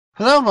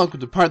Hello and welcome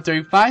to part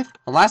 35.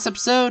 On last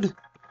episode,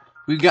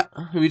 we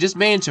just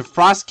made into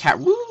Frost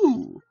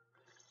Cavern.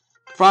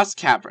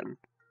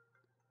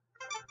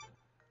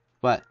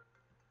 What?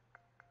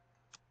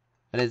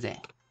 What is it?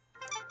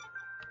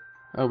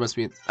 Oh, it must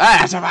be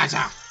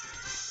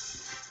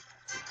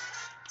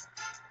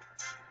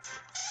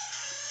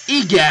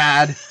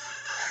egad.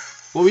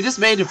 Well, we just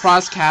made into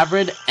Frost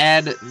Cavern,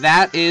 and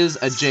that is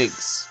a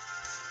Jynx.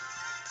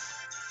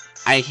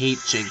 I hate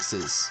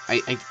Jynxes. I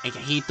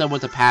hate them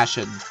with a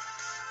passion.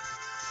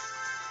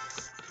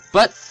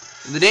 But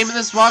the name of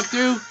this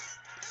walkthrough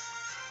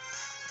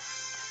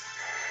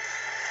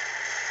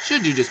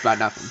should do just about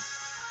nothing.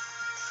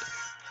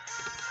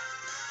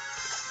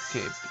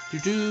 Okay,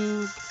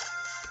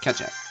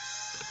 catch it.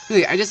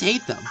 Really, I just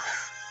hate them.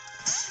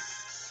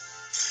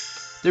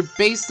 They're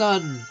based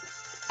on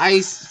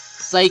ice,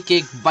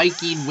 psychic,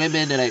 Viking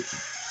women, and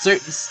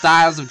certain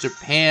styles of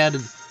Japan,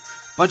 and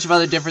a bunch of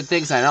other different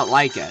things. And I don't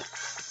like it.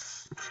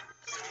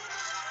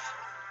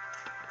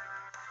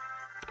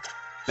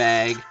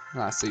 Bag.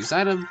 Last use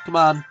item. Come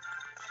on.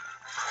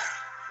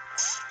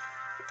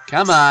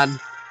 Come on.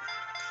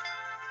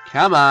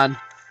 Come on.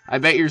 I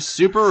bet you're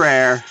super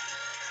rare.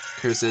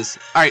 Curses.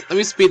 Alright, let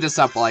me speed this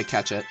up while I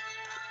catch it.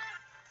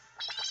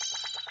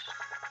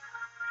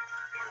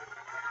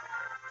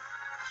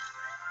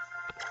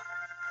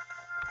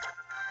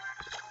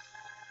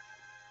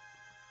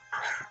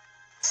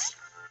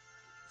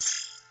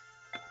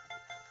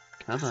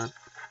 Come on.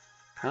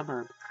 Come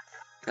on.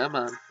 Come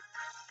on.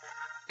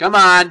 Come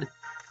on!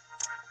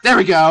 There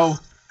we go!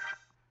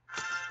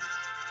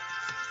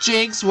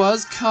 Jynx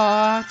was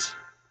caught!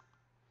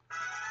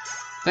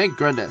 Thank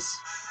goodness.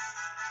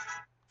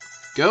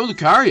 Go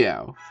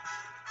Lucario!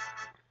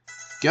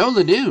 Go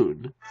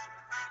Lanoon!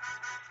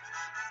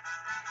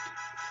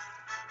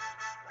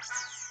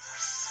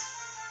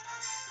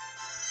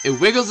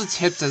 It wiggles its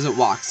hips as it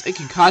walks. It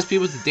can cause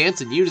people to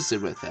dance in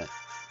unison with it.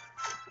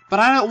 But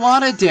I don't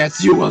want to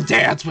dance. You will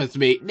dance with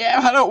me! No,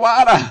 I don't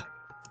wanna!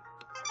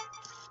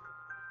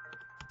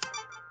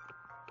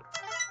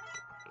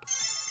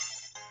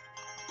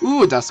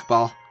 Ooh, a dusk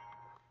ball.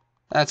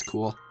 That's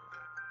cool.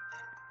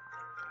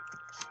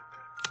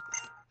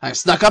 I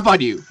snuck up on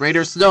you.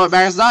 Raiders know it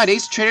matters not. An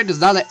ace trainer does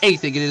not let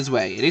anything get in his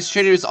way. An ace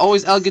trainer is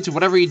always elegant in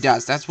whatever he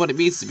does. That's what it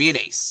means to be an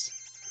ace.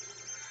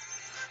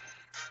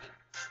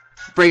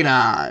 Bring it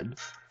on.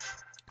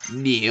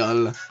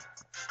 Kneel.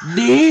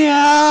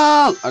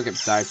 Kneel! Okay,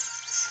 sorry.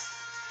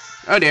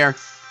 Oh dear.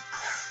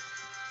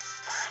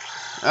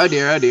 Oh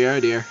dear, oh dear, oh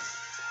dear.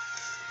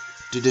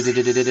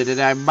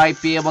 I might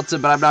be able to,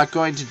 but I'm not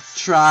going to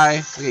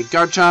try. Okay,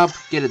 Garchomp,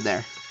 get in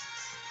there.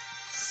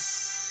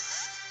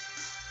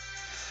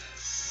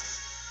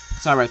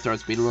 Sorry, my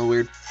throat's being a little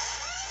weird.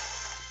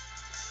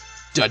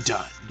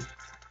 Dun.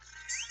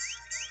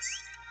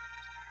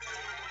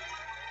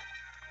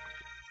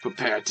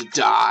 Prepare to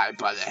die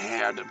by the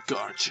hand of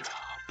Garchomp.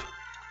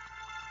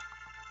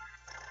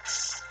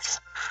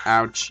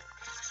 Ouch.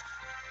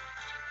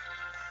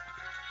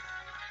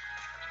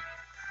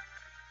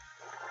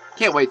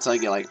 Can't wait till I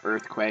get like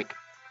Earthquake.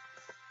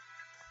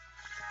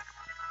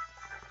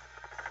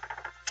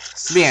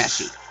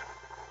 Smashy.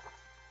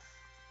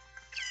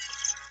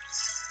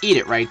 Eat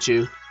it,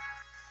 Raichu.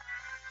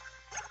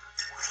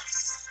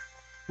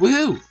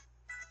 Woohoo!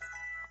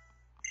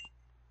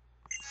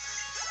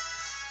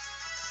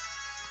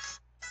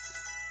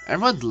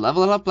 Everyone's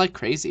leveling up like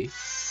crazy.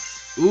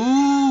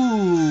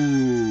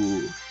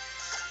 Ooh.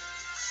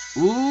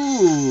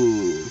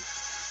 Ooh.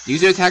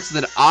 Use your attacks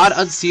with an odd,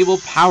 unseeable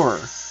power.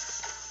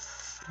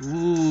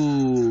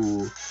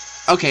 Ooh.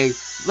 Okay,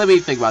 let me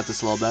think about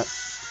this a little bit.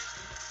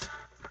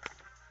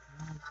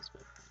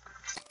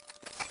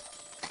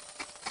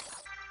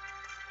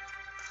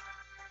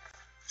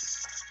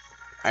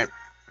 Alright.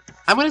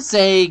 I'm gonna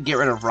say get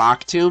rid of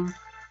Rock Tomb.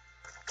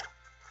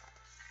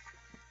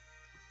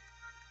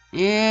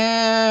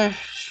 Yeah,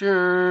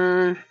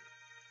 sure.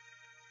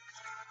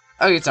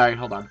 Okay, sorry,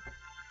 hold on.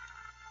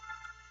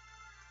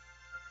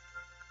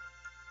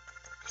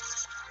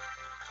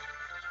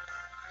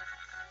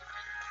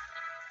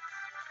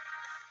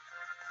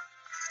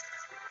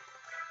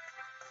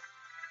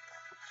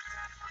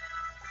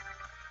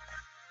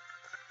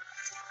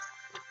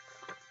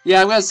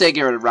 Yeah, I'm gonna say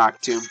get rid of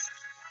Rock Tomb.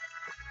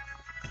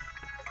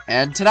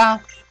 And ta-da!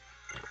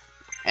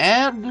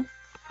 And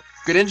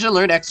Greninja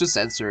learned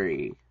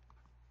Extrasensory.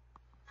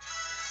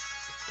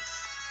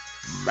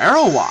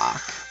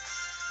 Marowak.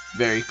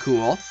 Very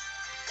cool.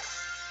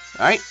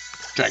 Alright,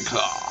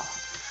 Dragonclaw.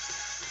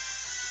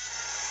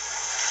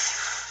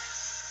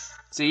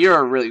 See, you're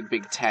a really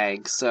big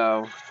tank,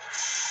 so...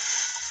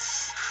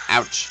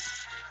 Ouch.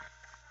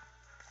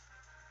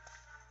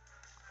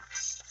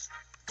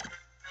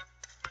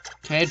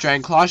 Okay,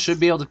 Dragonclaw should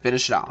be able to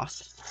finish it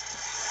off.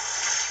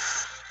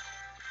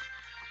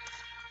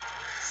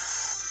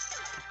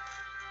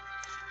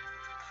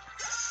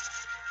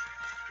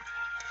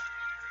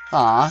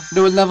 Aw,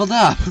 no one leveled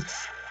up.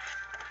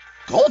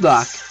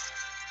 Golduck.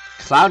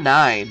 Cloud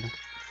 9.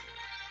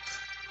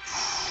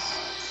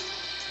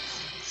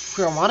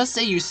 I want to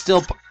say you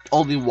still...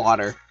 only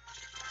water.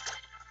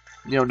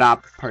 You know,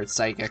 not part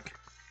psychic.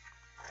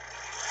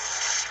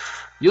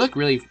 You look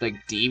really,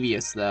 like,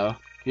 devious, though.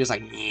 You're just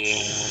like, yeah.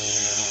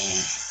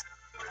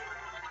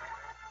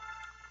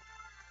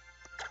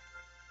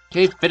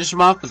 Okay, finish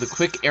him off with a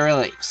quick aerial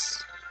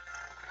ace.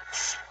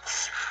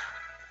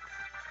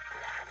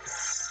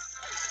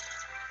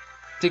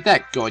 Take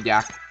that,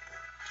 Yak.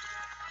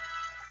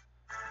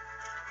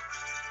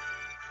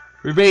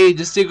 Remain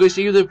distinguished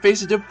even in the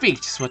face of defeat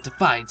is what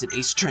defines an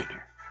ace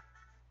trainer.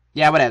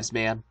 Yeah, whatevs,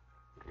 man.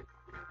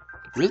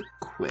 Really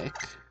quick.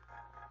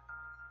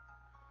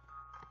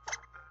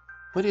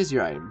 What is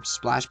your item?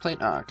 Splash plate?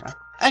 Oh, okay.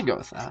 I can go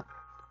with that.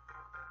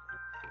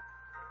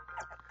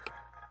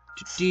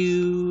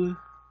 Do-do.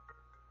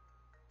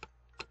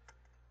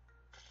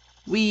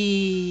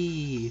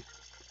 Whee!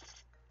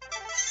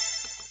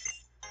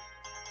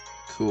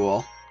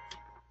 Cool.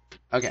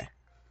 Okay.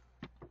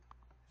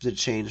 To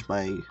change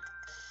my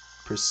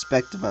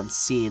perspective on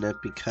seeing it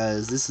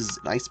because this is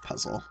an ice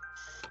puzzle.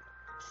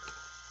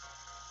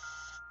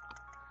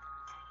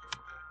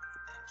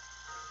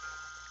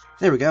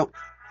 There we go.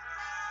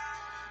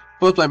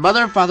 Both my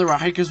mother and father were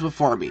hikers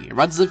before me. It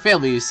runs in the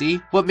family, you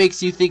see. What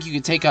makes you think you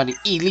can take on an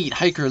elite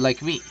hiker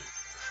like me?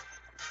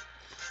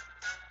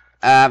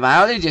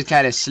 I only just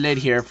kind of slid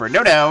here for...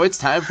 No, it's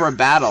time for a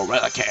battle.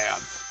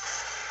 Relicanth.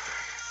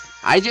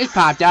 I just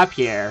popped up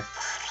here.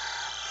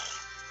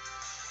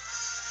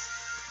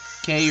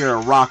 Okay, you're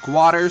a rock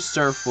water.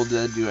 Surf will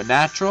then do a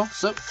natural.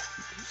 So,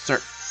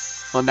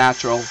 surf. Well,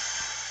 natural.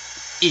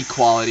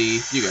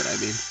 Equality. You get what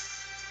I mean.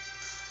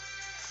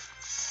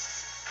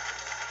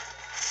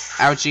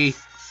 Ouchie.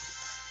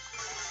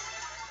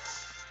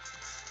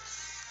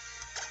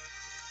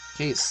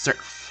 Okay,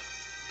 surf.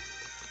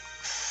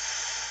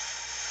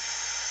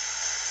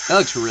 That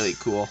looks really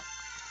cool.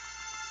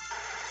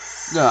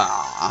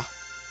 Ah.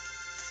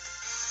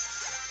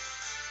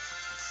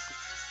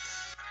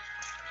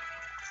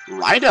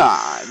 Right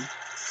on.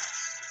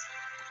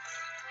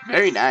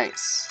 Very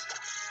nice.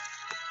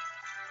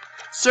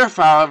 Surf,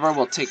 however,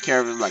 will take care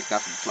of him like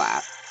nothing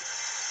flat.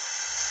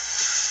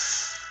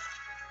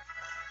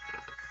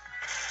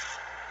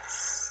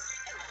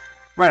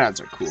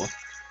 Right-ons are cool.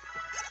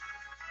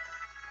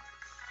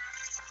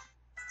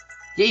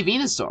 Yay,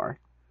 Venusaur.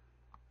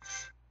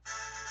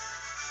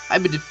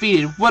 I've been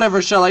defeated.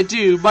 Whatever shall I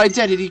do? My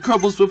identity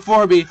crumbles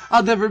before me.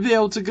 I'll never be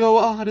able to go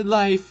on in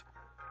life.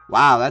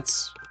 Wow,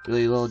 that's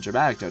really a little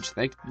dramatic, don't you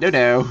think?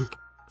 No.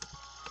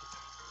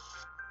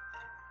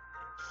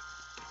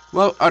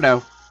 Whoa, oh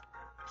no.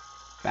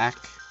 Back.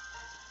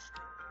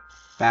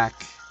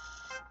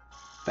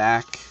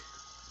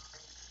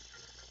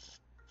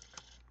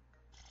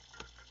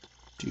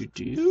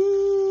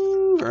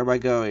 Where am I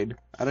going?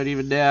 I don't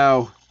even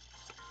know.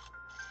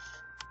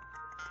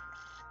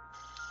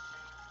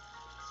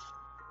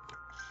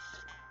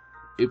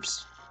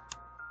 Oops.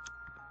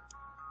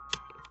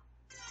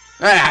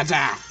 I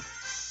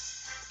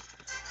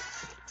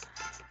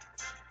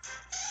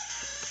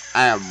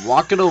am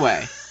walking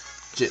away.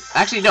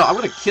 Actually, no, I'm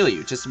gonna kill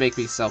you just to make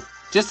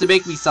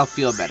myself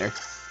feel better.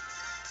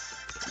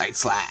 Night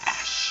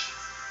Slash.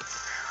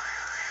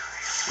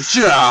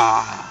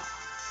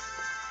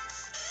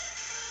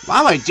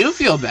 Wow, I do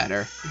feel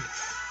better.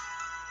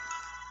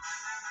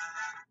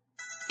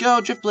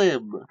 Go,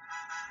 Driplim.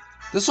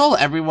 This whole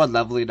everyone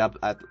leveling up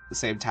at the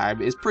same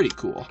time is pretty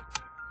cool.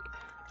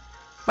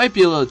 Might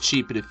be a little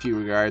cheap in a few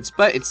regards,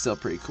 but it's still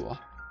pretty cool.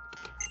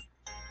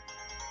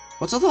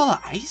 What's with all the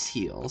ice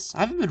heals? I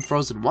haven't been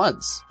frozen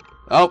once.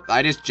 Oh,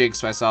 I just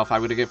jinxed myself.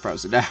 I'm gonna get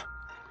frozen now.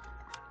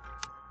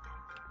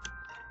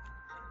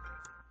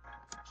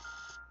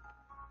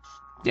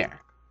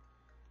 There.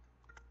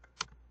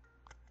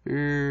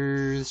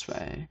 This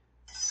way.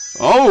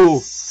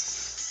 Oh!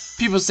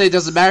 People say it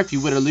doesn't matter if you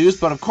win or lose,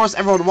 but of course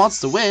everyone wants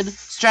to win.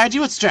 Strategy?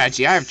 What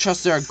strategy? I have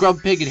trusted our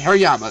Grumpig and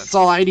Hariyama. That's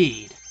all I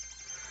need.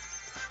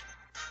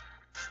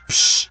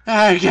 Psh,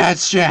 I got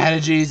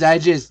strategies. I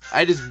just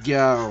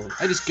go.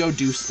 I just go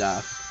do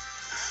stuff.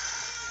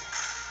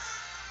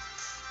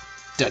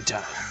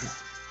 Dun-dun.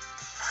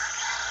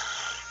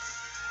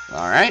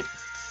 Alright.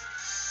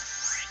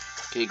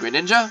 Okay,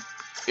 Greninja.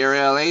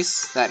 Aerial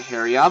Ace, that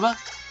Hariyama.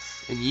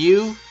 And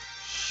you,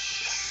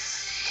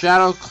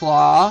 Shadow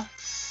Claw,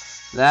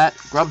 that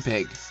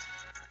Grumpig.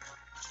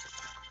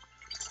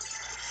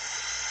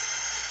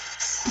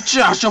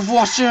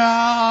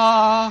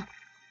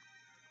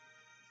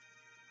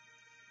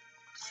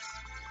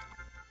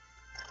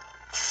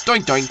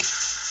 Doink doink.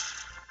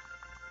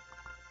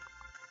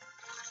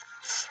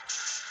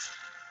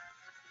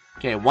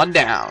 Okay, one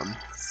down.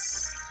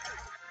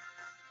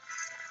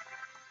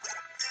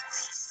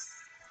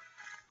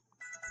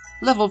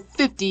 Level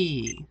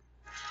 50.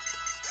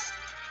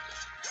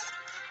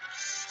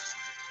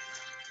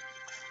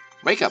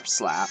 Wake up,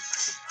 slap.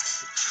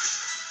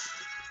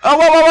 Oh,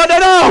 whoa,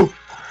 no!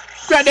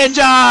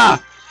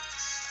 Greninja!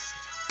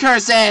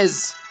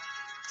 Curses!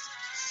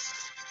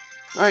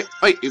 Alright,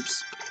 wait,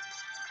 oops.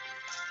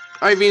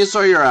 Alright,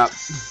 Venusaur, you're up.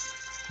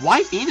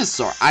 Why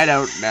Venusaur? I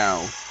don't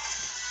know.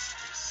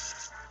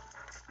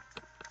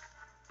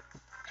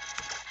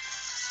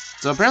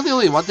 So apparently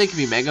only one thing can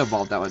be Mega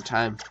Evolved at one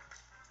time.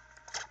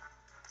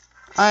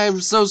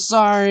 I'm so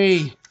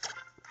sorry.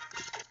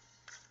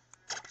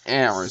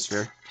 Aura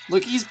Sphere.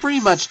 Look, he's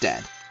pretty much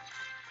dead.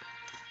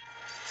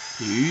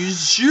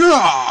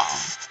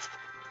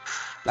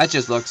 That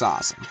just looks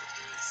awesome.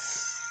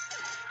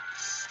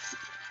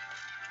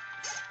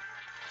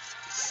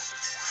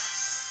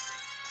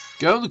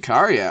 Go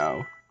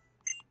Lucario.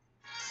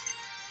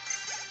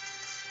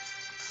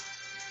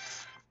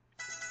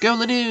 Go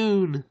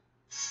Ladoon.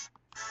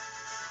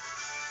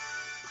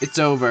 It's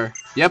over.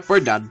 Yep, we're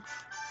done.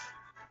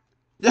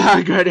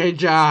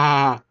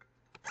 Greninja.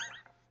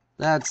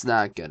 That's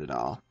not good at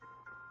all.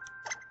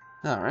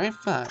 Alright,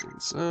 fine.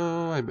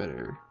 So, I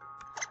better...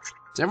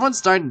 So everyone's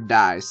starting to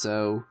die,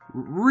 so...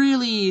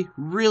 Really,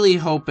 really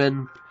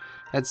hoping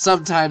that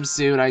sometime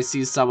soon I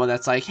see someone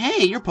that's like,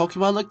 hey, your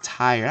Pokemon look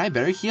tired. I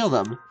better heal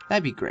them.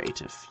 That'd be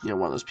great if, you know,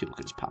 one of those people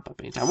could just pop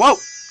up anytime. Whoa!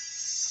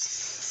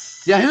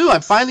 Yahoo! I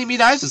finally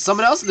meet eyes with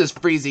someone else in this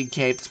freezing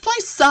cave. This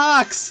place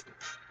sucks!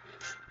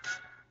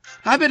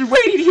 I've been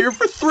waiting here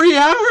for 3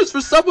 hours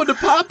for someone to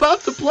pop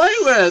up to play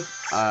with.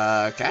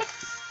 Okay.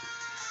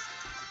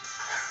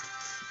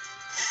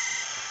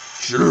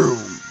 True.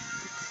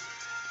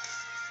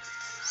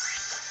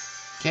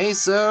 Okay,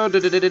 so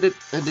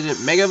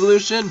Mega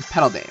Evolution,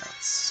 Petal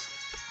Dance.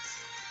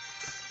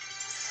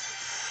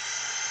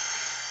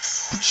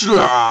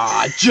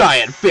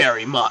 Giant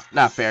fairy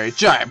not fairy,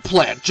 giant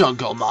plant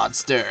jungle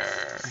monster.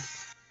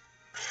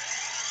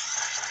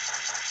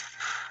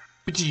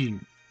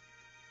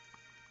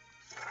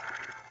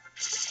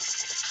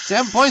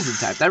 Damn poison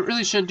type, that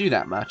really shouldn't do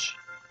that much.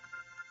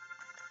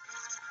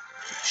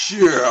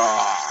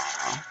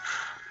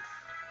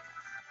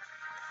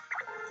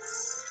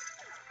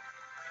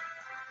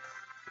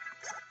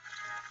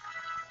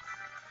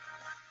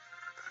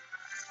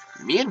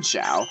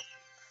 Mienshao?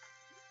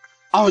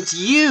 Oh, it's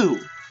you!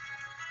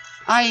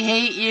 I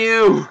hate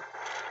you!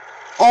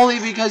 Only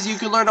because you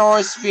can learn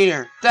Aura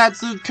Sphere.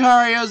 That's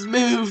Lucario's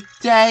move,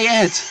 dang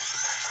it!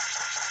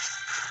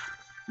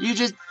 You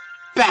just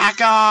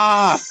back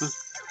off!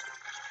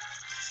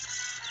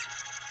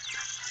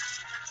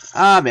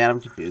 Ah, man, I'm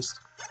confused.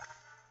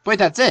 Wait,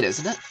 that's it,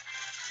 isn't it?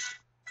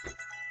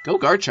 Go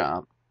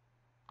Garchomp.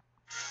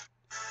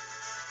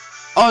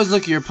 Always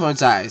look at your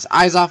opponent's eyes.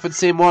 Eyes often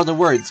say more than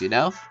words, you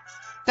know?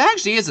 That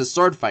actually is a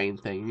sword fighting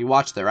thing. You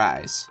watch their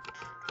eyes.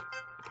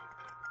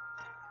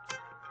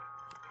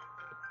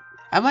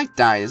 I'm like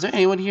dying. Is there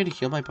anyone here to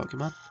heal my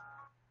Pokemon?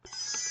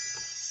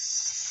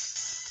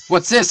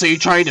 What's this? Are you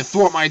trying to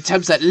thwart my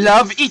attempts at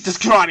love? Eat this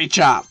karate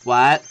chop!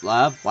 What?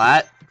 Love?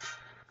 What?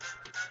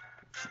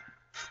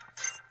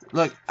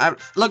 Look,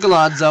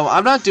 Alonzo,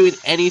 I'm not doing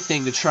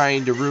anything to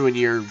trying to ruin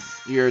your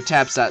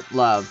attempts at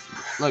love.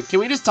 Look, can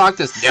we just talk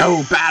this?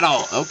 No,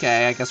 battle!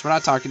 Okay, I guess we're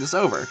not talking this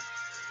over.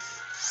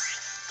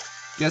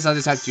 Guess I'll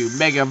just have to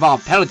Mega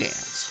Evolve Petal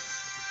Dance.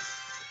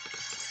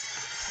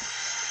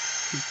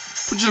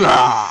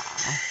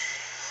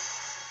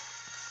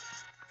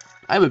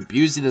 I'm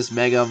abusing this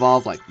Mega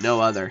Evolve like no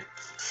other.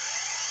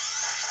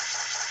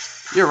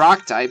 You're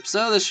Rock type,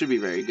 so this should be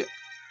very good.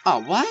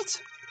 Oh,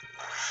 what?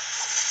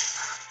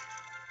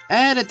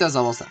 And it does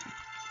almost nothing.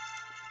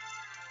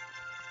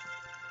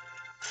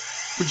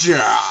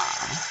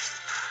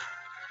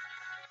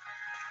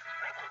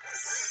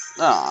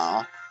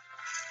 Aww.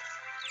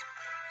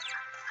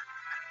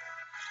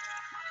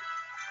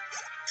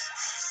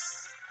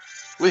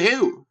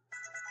 Woohoo!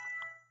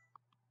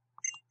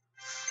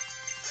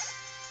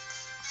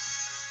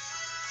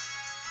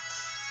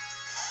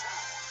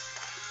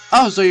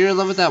 Oh, so you're in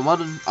love with that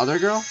one other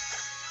girl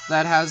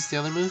that has the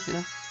other move, you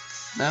know?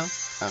 No?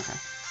 Okay.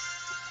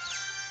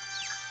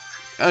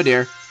 Oh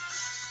dear.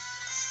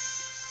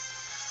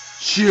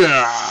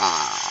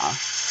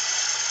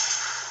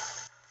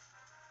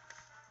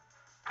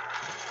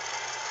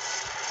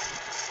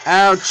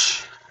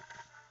 Ouch!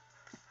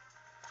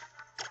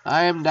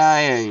 I am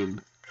dying.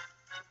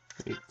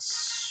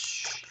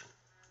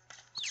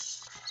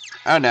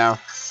 Oh no.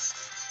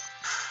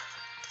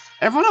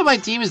 Everyone on my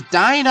team is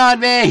dying on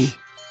me!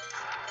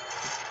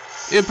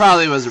 It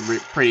probably was a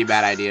pretty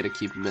bad idea to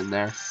keep him in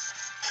there.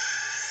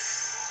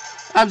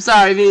 I'm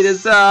sorry,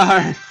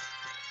 Venusaur!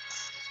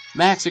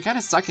 Max, you're kind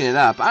of sucking it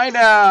up. I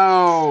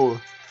know!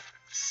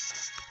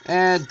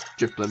 And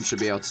Drifblim should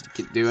be able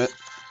to do it.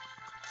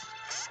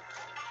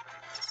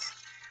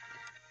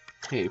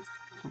 Okay.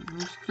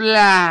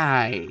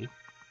 Fly!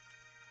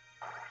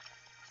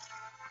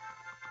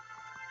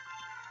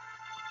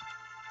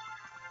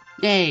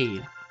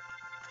 Yay!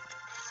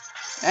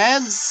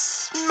 And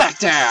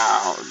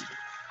Smackdown!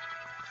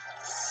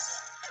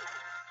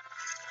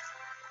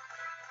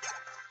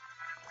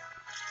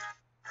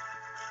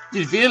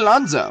 You defeated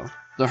Alonzo.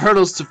 The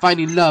hurdles to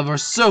finding love are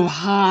so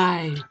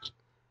high.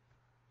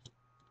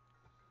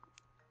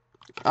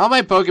 All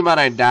my Pokemon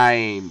are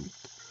dying.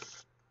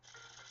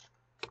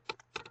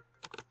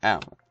 Ow,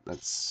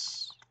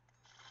 that's...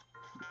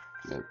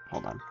 No,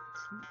 hold on.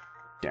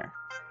 There.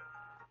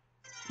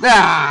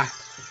 Ah!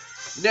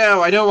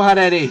 No, I don't want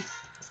any.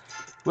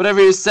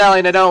 Whatever you're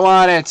selling, I don't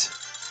want it.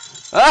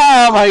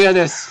 Oh my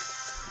goodness!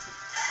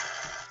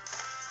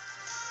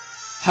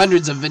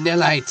 Hundreds of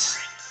Vanillite.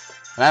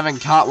 I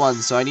haven't caught one,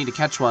 so I need to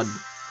catch one.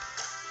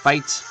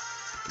 Fight.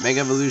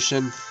 Mega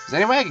Evolution. Is there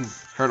any way I can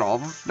hurt all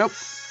of them? Nope.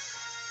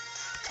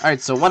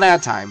 Alright, so one at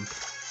a time.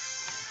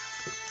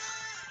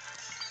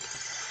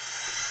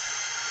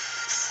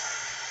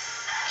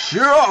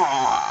 Sure!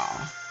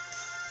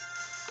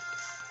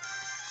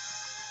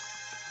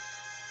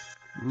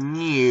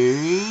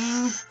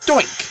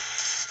 Doink!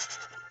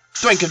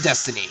 Doink of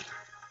Destiny.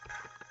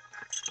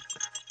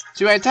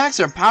 See, my attacks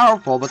are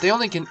powerful, but they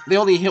only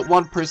hit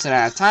one person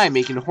at a time,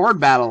 making horde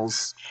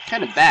battles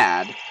kind of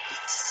bad.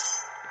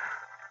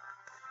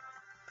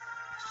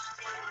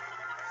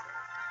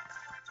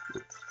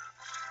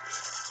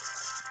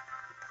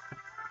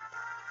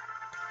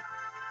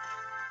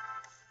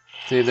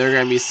 See, they're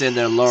gonna be sitting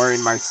there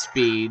lowering my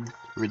speed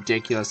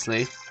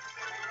ridiculously.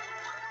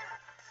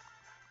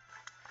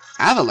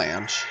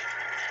 Avalanche.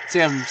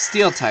 See, I'm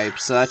steel type,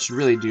 so that should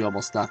really do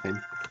almost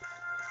nothing.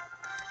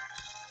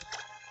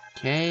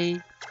 Okay,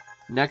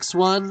 next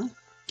one.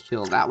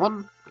 Kill that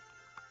one.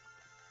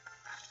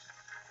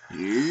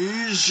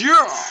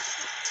 Yeah.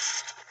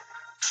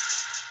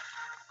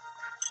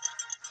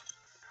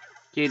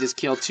 Okay, just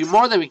kill two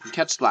more, then we can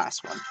catch the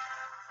last one.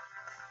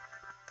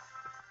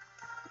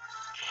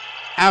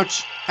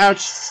 Ouch!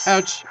 Ouch!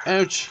 Ouch!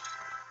 Ouch!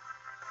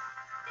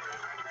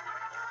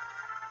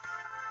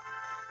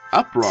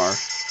 Uproar.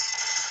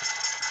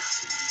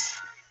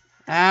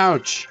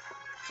 Ouch!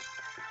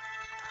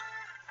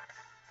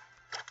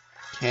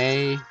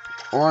 Okay,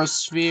 Aura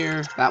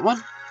Sphere. That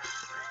one?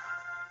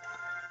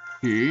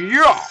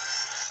 Yeah!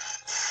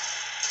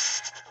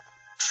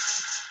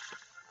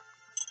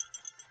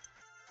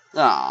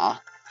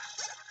 Aw.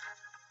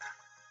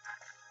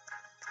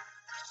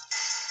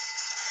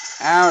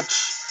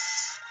 Ouch.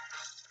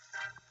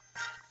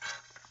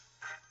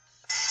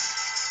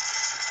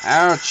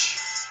 Ouch.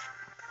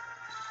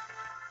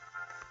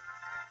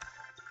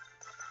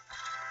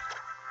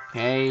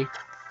 Okay.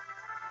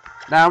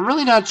 Now, I'm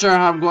really not sure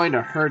how I'm going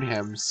to hurt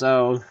him,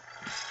 so...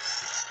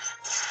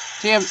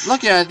 See, I'm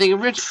looking at it, thinking,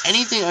 Rich,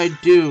 anything I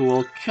do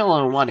will kill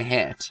him in one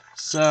hit.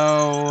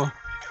 So...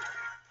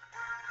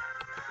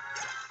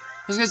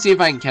 I'm just gonna see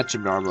if I can catch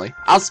him normally.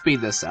 I'll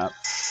speed this up.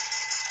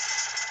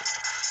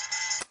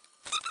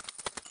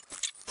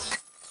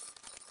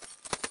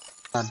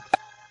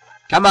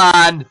 Come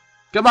on!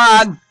 Come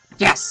on!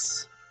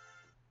 Yes!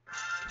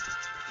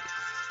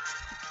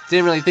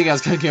 Didn't really think I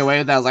was gonna get away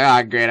with that. I was like,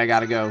 ah, great, I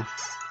gotta go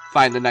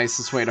find the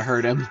nicest way to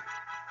hurt him.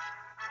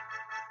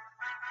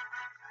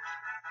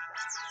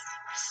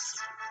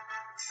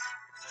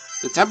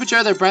 The temperature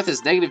of their breath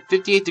is negative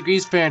 58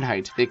 degrees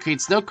Fahrenheit. They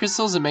create snow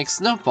crystals and make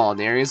snowfall in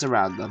the areas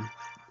around them.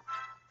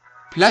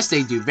 Plus,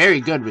 they do very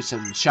good with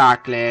some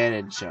chocolate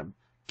and some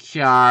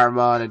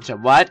caramel and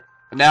some what?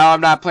 No,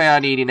 I'm not planning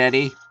on eating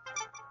any.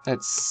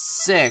 That's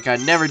sick.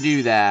 I'd never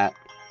do that.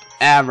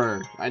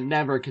 Ever. I'd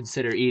never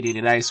consider eating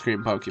an ice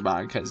cream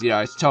Pokemon because, you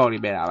know, it's totally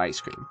made out of ice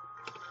cream.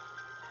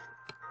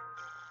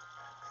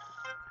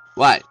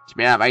 What? It's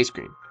made out of ice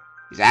cream.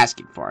 He's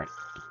asking for it.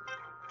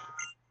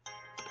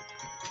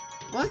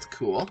 Well, that's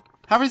cool.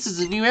 However, this is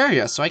a new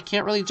area, so I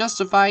can't really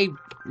justify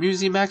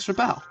using Max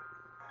Rebel.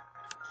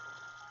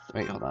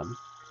 Wait, hold on.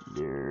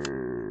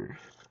 There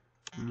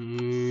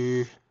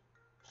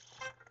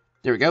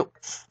we go.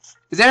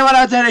 Is anyone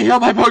out there to heal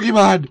my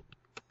Pokemon?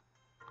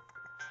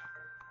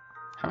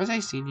 Have I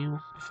seen you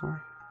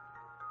before?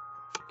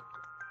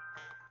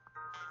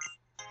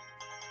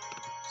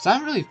 So I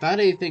haven't really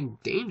found anything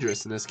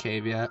dangerous in this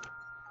cave yet.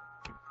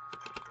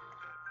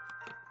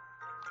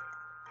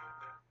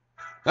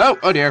 Oh,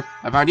 oh dear.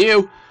 I found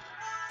you.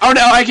 Oh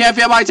no, I can't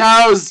feel my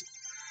toes!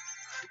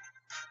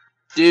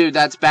 Dude,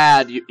 that's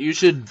bad. You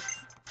should...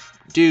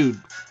 Dude,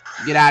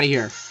 get out of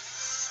here.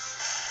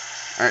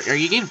 Are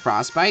you getting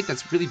frostbite?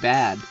 That's really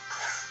bad.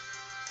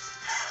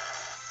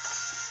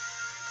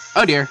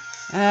 Oh dear.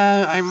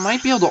 I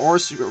might be able to Aura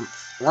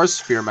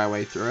Sphere my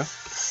way through.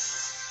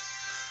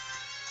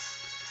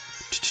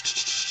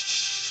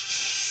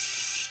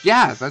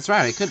 Yeah, that's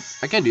right.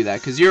 I can do that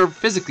because you're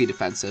physically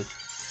defensive.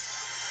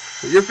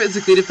 If you're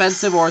physically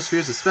defensive, Aura Sphere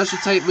is a special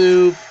type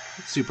move.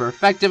 It's super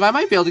effective. I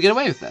might be able to get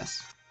away with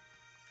this.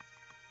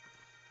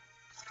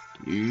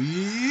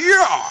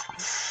 Yeah.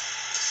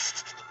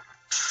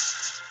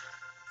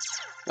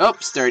 Oh,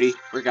 sturdy.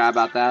 Forgot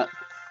about that.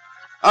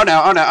 Oh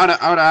no, oh no, oh no,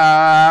 oh no.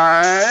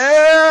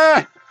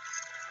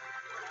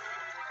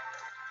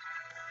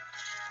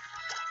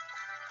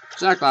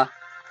 Shackla.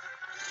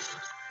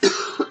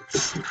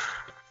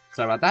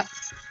 Sorry about that.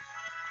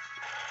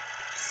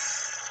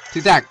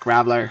 To that,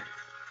 Graveler.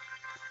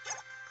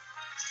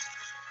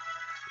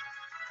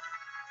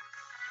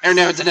 Oh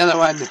no, it's another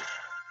one.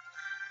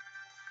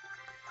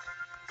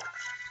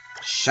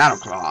 Shadow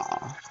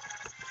Claw.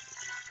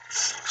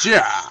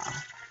 Yeah.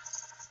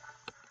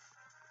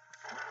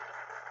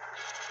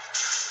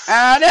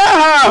 Oh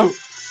no!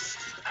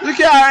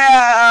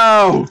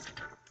 Lucario!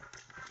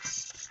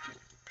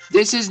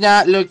 This is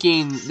not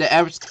looking the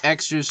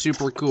extra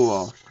super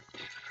cool.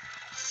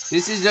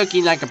 This is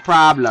looking like a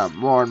problem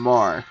more and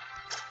more.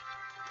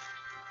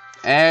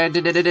 And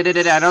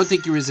I don't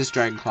think you resist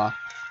Dragon Claw.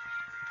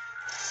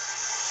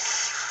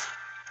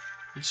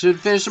 It should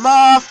finish him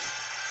off.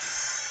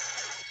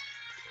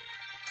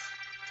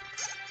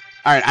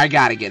 Alright, I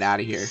gotta get out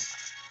of here.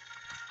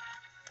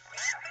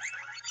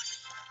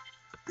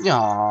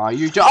 Aw,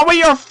 you're oh wait,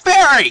 you're a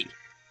fairy!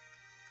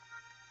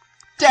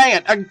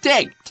 Dang it,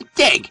 dig!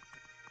 Dig!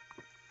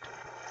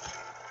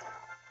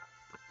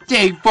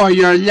 Dig for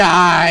your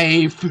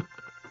life!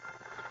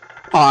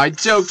 Aw,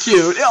 it's so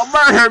cute, it'll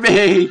murder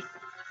me!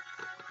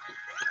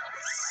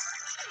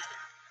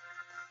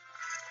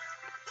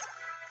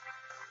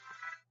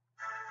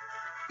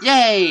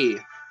 Yay!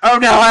 Oh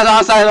no, I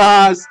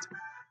lost!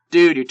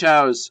 Dude, your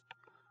toes.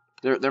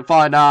 They're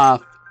falling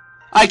off.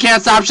 I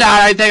can't stop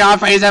shouting, I think I'll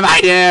freeze if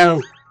I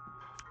do!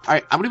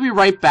 Alright, I'm gonna be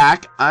right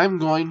back. I'm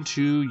going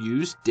to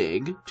use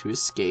Dig to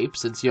escape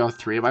since,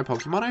 3 of my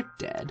Pokemon are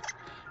dead.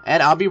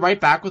 And I'll be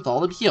right back with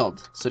all of them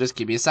healed. So just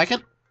give me a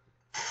second.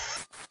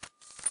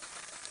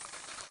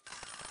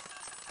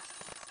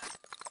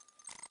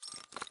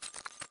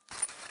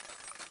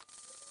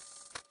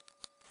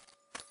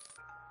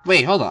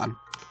 Wait, hold on.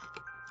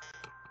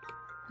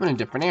 I'm in a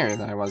different area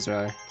than I was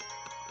earlier.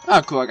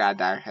 Oh, cool, I got a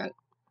dire hit.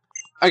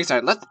 Okay,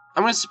 sorry, I'm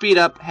gonna speed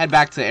up, head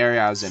back to the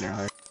area I was in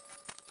earlier.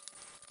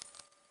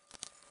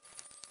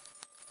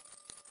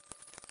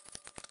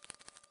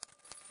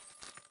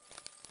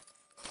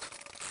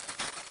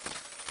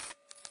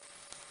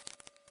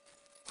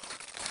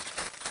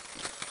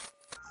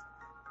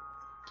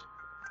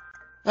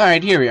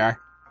 Alright, here we are.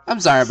 I'm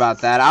sorry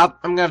about that. I'm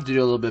gonna have to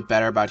do a little bit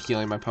better about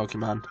healing my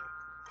Pokemon.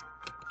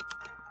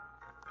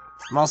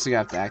 I'm also gonna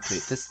have to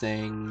activate this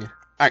thing.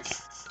 Okay.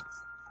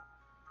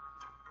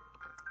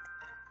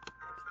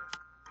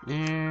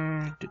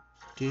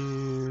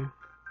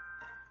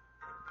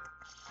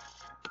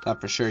 Thought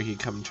for sure he'd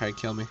come and try to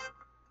kill me.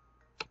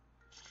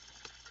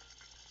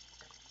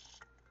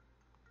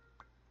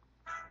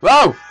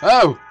 Whoa!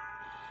 Oh!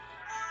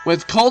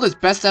 With cold, it's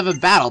best to have a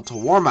battle to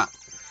warm up.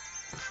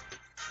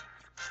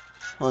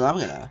 Well, I'm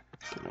gonna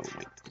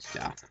wait this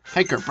down.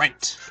 Hiker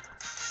Brent.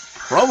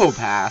 Promo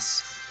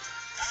Pass.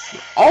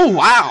 Oh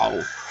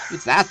wow!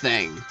 What's that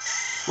thing?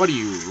 What are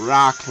you?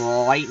 Rock,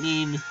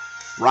 lightning,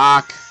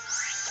 rock.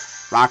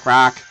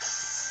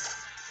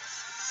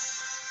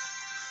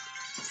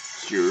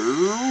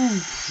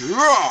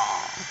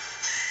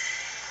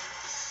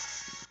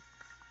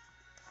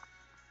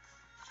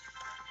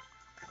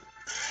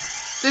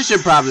 This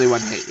should probably one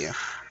hit you.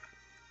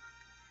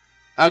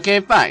 Okay,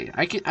 fine.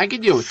 I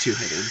can deal with 2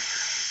 hitting.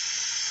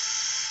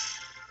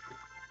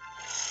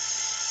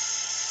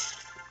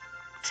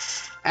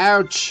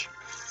 Ouch.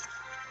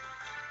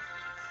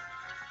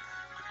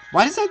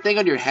 Why does that thing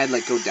on your head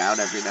like go down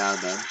every now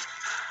and then?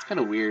 It's kind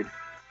of weird.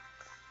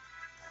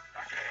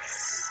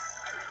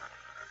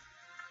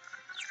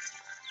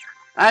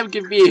 I'm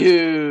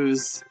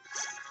confused.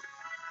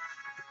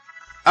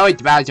 Oh wait,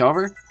 the battle's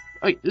over?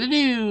 Oh wait,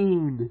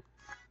 Lanoon!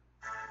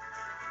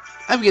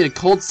 I'm getting a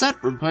cold sweat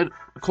from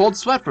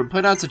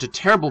putting on such a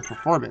terrible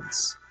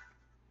performance.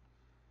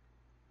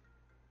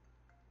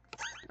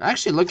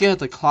 Actually, looking at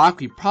the clock,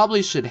 we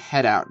probably should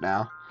head out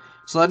now.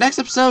 So the next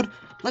episode,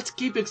 let's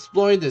keep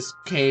exploring this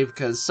cave,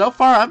 because so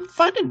far I'm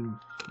finding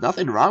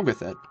nothing wrong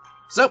with it.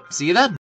 So, see you then!